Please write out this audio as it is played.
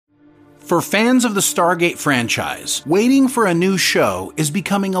For fans of the Stargate franchise, waiting for a new show is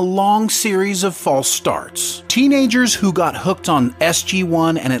becoming a long series of false starts. Teenagers who got hooked on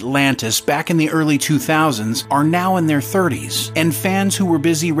SG-1 and Atlantis back in the early 2000s are now in their 30s, and fans who were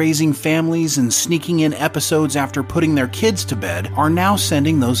busy raising families and sneaking in episodes after putting their kids to bed are now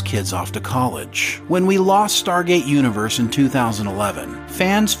sending those kids off to college. When we lost Stargate Universe in 2011,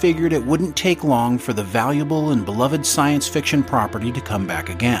 fans figured it wouldn't take long for the valuable and beloved science fiction property to come back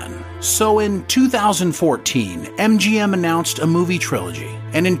again. So in 2014, MGM announced a movie trilogy,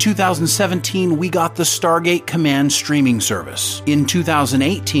 and in 2017 we got the Stargate Command streaming service. In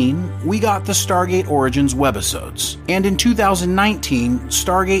 2018, we got the Stargate Origins webisodes. And in 2019,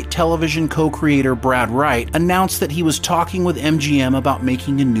 Stargate television co-creator Brad Wright announced that he was talking with MGM about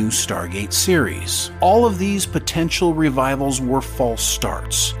making a new Stargate series. All of these potential revivals were false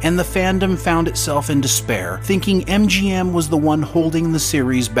starts, and the fandom found itself in despair, thinking MGM was the one holding the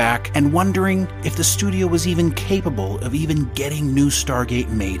series back and wondering if the studio was even capable of even getting new Stargate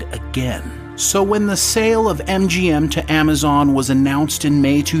made again. So when the sale of MGM to Amazon was announced in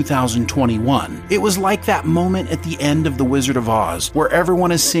May 2021, it was like that moment at the end of The Wizard of Oz, where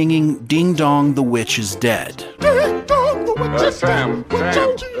everyone is singing Ding Dong, the Witch is Dead. Ding Dong, the Witch is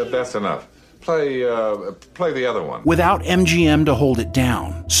Dead. Sam, that's enough. Play the other one. Without MGM to hold it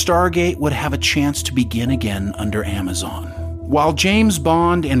down, Stargate would have a chance to begin again under Amazon. While James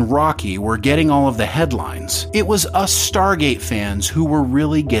Bond and Rocky were getting all of the headlines, it was us Stargate fans who were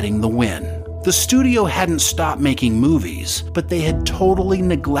really getting the win. The studio hadn't stopped making movies, but they had totally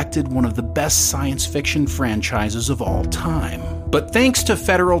neglected one of the best science fiction franchises of all time. But thanks to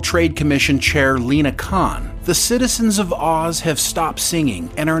Federal Trade Commission Chair Lena Khan, the citizens of Oz have stopped singing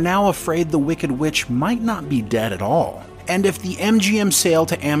and are now afraid the Wicked Witch might not be dead at all. And if the MGM sale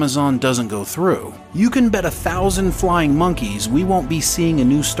to Amazon doesn't go through, you can bet 1,000 flying monkeys we won't be seeing a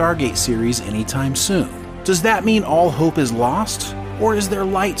new Stargate series anytime soon. Does that mean all hope is lost? Or is there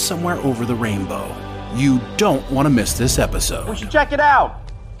light somewhere over the rainbow? You don't want to miss this episode. We should check it out.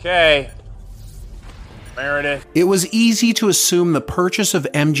 Okay. Meredith. It was easy to assume the purchase of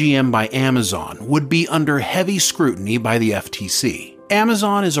MGM by Amazon would be under heavy scrutiny by the FTC.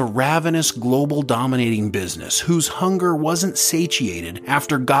 Amazon is a ravenous, global dominating business whose hunger wasn't satiated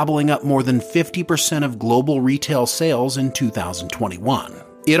after gobbling up more than 50% of global retail sales in 2021.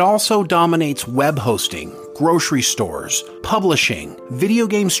 It also dominates web hosting, grocery stores, publishing, video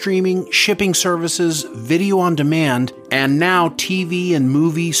game streaming, shipping services, video on demand, and now TV and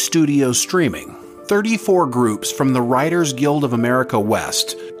movie studio streaming. 34 groups from the Writers Guild of America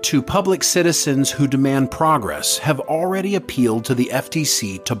West to public citizens who demand progress have already appealed to the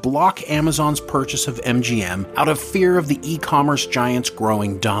FTC to block Amazon's purchase of MGM out of fear of the e-commerce giant's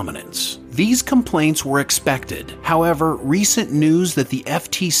growing dominance. These complaints were expected. However, recent news that the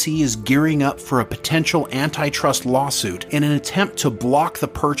FTC is gearing up for a potential antitrust lawsuit in an attempt to block the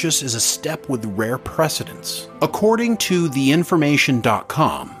purchase is a step with rare precedence. According to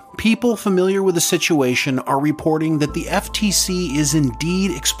theinformation.com, people familiar with the situation are reporting that the FTC is indeed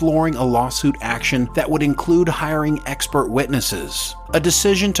exploring a lawsuit action that would include hiring expert witnesses. A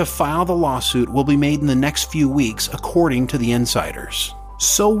decision to file the lawsuit will be made in the next few weeks, according to the insiders.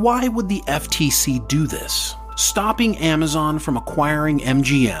 So why would the FTC do this? Stopping Amazon from acquiring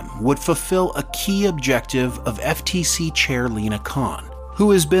MGM would fulfill a key objective of FTC Chair Lena Khan, who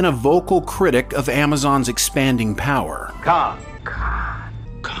has been a vocal critic of Amazon's expanding power. Khan.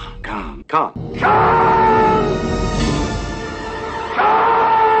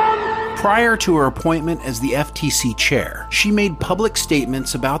 Prior to her appointment as the FTC chair, she made public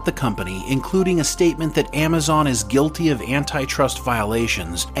statements about the company, including a statement that Amazon is guilty of antitrust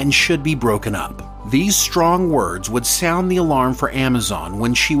violations and should be broken up. These strong words would sound the alarm for Amazon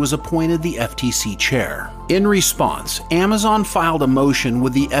when she was appointed the FTC chair. In response, Amazon filed a motion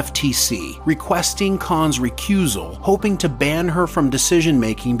with the FTC requesting Khan's recusal, hoping to ban her from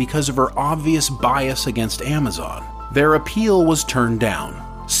decision-making because of her obvious bias against Amazon. Their appeal was turned down.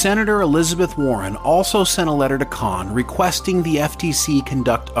 Senator Elizabeth Warren also sent a letter to Khan requesting the FTC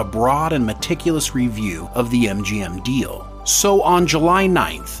conduct a broad and meticulous review of the MGM deal. So on July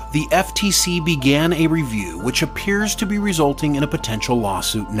 9th, the FTC began a review which appears to be resulting in a potential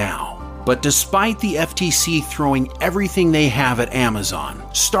lawsuit now. But despite the FTC throwing everything they have at Amazon,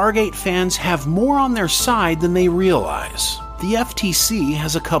 Stargate fans have more on their side than they realize. The FTC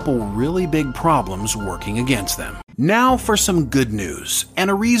has a couple really big problems working against them. Now for some good news, and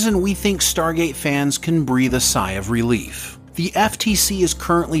a reason we think Stargate fans can breathe a sigh of relief. The FTC is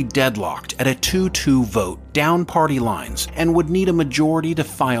currently deadlocked at a 2-2 vote down party lines and would need a majority to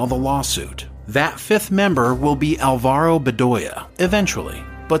file the lawsuit. That fifth member will be Alvaro Bedoya, eventually.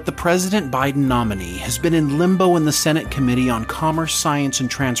 but the President Biden nominee has been in limbo in the Senate Committee on Commerce, Science,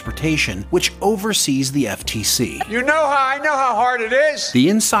 and Transportation, which oversees the FTC. I know how hard it is. The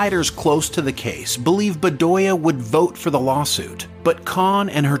insiders close to the case believe Bedoya would vote for the lawsuit, but Khan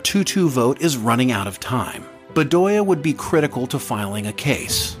and her 2-2 vote is running out of time. Bedoya would be critical to filing a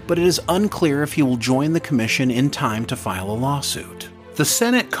case, but it is unclear if he will join the commission in time to file a lawsuit. The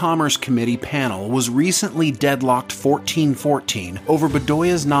Senate Commerce Committee panel was recently deadlocked 14-14 over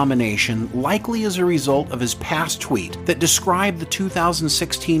Bedoya's nomination, likely as a result of his past tweet that described the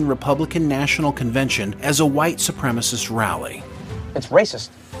 2016 Republican National Convention as a white supremacist rally. It's racist.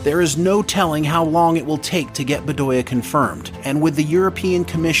 There is no telling how long it will take to get Bedoya confirmed, and with the European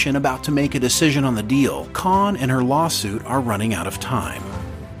Commission about to make a decision on the deal, Khan and her lawsuit are running out of time.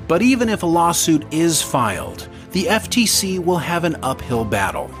 But even if a lawsuit is filed, the FTC will have an uphill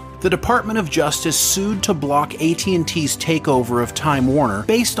battle. The Department of Justice sued to block AT&T's takeover of Time Warner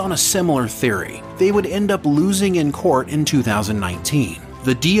based on a similar theory. They would end up losing in court in 2019.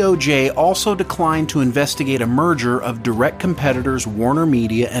 The DOJ also declined to investigate a merger of direct competitors Warner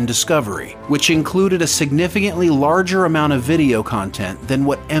Media and Discovery, which included a significantly larger amount of video content than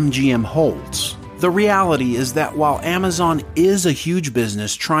what MGM holds. The reality is that while Amazon is a huge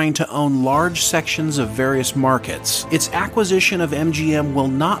business trying to own large sections of various markets, its acquisition of MGM will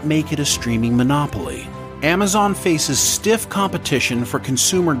not make it a streaming monopoly. Amazon faces stiff competition for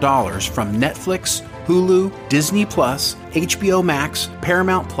consumer dollars from Netflix, Hulu, Disney+, HBO Max,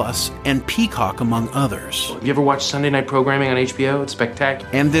 Paramount Plus, and Peacock, among others. You ever watch Sunday night programming on HBO? It's spectacular.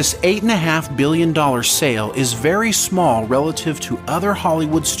 And this $8.5 billion sale is very small relative to other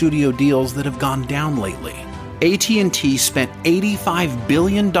Hollywood studio deals that have gone down lately. AT&T spent $85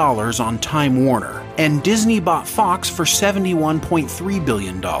 billion on Time Warner, and Disney bought Fox for $71.3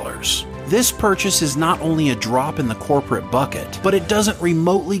 billion. This purchase is not only a drop in the corporate bucket, but it doesn't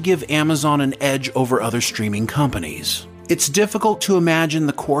remotely give Amazon an edge over other streaming companies. It's difficult to imagine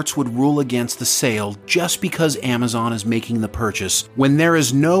the courts would rule against the sale just because Amazon is making the purchase when there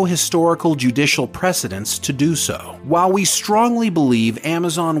is no historical judicial precedence to do so. While we strongly believe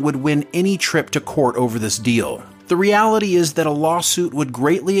Amazon would win any trip to court over this deal, the reality is that a lawsuit would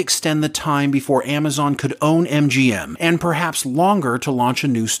greatly extend the time before Amazon could own MGM, and perhaps longer to launch a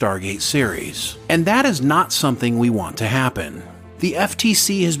new Stargate series. And that is not something we want to happen. The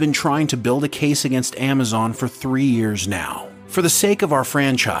FTC has been trying to build a case against Amazon for 3 years now. For the sake of our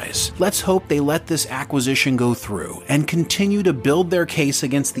franchise, let's hope they let this acquisition go through and continue to build their case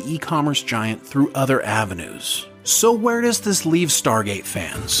against the e-commerce giant through other avenues. So where does this leave Stargate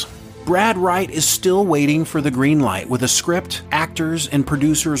fans? Brad Wright is still waiting for the green light with a script, actors, and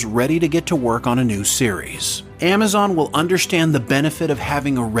producers ready to get to work on a new series. Amazon will understand the benefit of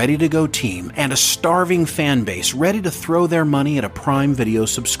having a ready-to-go team and a starving fan base ready to throw their money at a Prime Video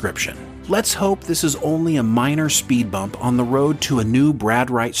subscription. Let's hope this is only a minor speed bump on the road to a new Brad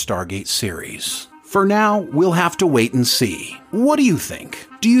Wright Stargate series. For now, we'll have to wait and see. What do you think?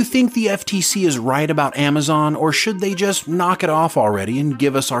 Do you think the FTC is right about Amazon, or should they just knock it off already and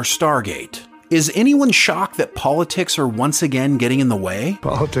give us our Stargate? Is anyone shocked that politics are once again getting in the way?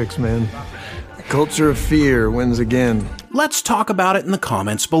 Politics, man. The culture of fear wins again. Let's talk about it in the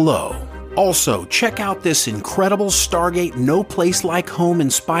comments below. Also, check out this incredible Stargate No Place Like Home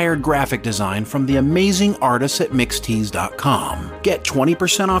inspired graphic design from the amazing artists at mixtees.com. Get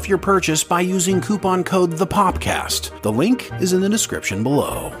 20% off your purchase by using coupon code THEPOPCAST. The link is in the description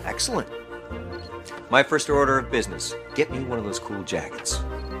below. Excellent. My first order of business. Get me one of those cool jackets.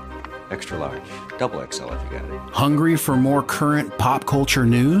 Extra large. Double XL if you got it. Hungry for more current pop culture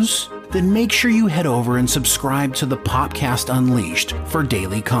news? Then make sure you head over and subscribe to the Popcast Unleashed for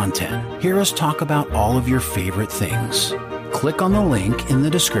daily content. Hear us talk about all of your favorite things. Click on the link in the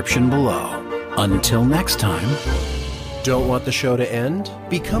description below. Until next time. Don't want the show to end?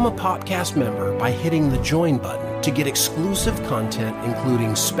 Become a Popcast member by hitting the join button to get exclusive content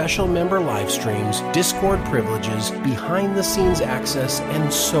including special member live streams, Discord privileges, behind the scenes access,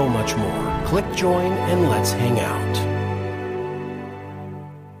 and so much more. Click join and let's hang out.